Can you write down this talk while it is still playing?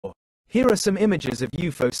Here are some images of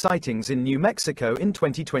UFO sightings in New Mexico in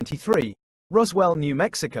 2023. Roswell, New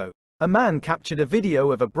Mexico. A man captured a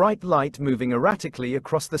video of a bright light moving erratically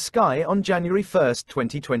across the sky on January 1,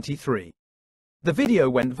 2023. The video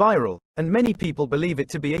went viral, and many people believe it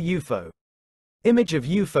to be a UFO. Image of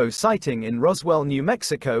UFO sighting in Roswell, New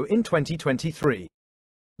Mexico in 2023.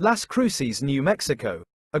 Las Cruces, New Mexico.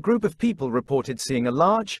 A group of people reported seeing a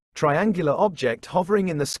large, triangular object hovering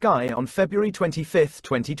in the sky on February 25,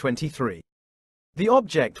 2023. The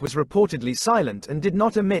object was reportedly silent and did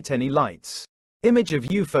not emit any lights. Image of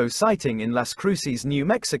UFO sighting in Las Cruces, New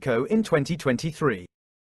Mexico in 2023.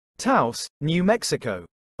 Taos, New Mexico.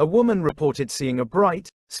 A woman reported seeing a bright,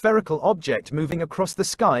 spherical object moving across the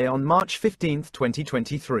sky on March 15,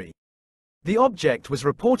 2023. The object was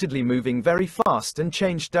reportedly moving very fast and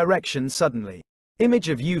changed direction suddenly. Image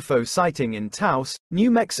of UFO sighting in Taos,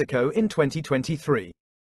 New Mexico in 2023.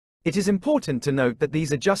 It is important to note that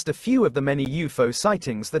these are just a few of the many UFO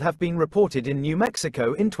sightings that have been reported in New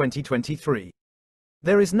Mexico in 2023.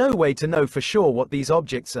 There is no way to know for sure what these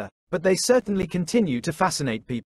objects are, but they certainly continue to fascinate people.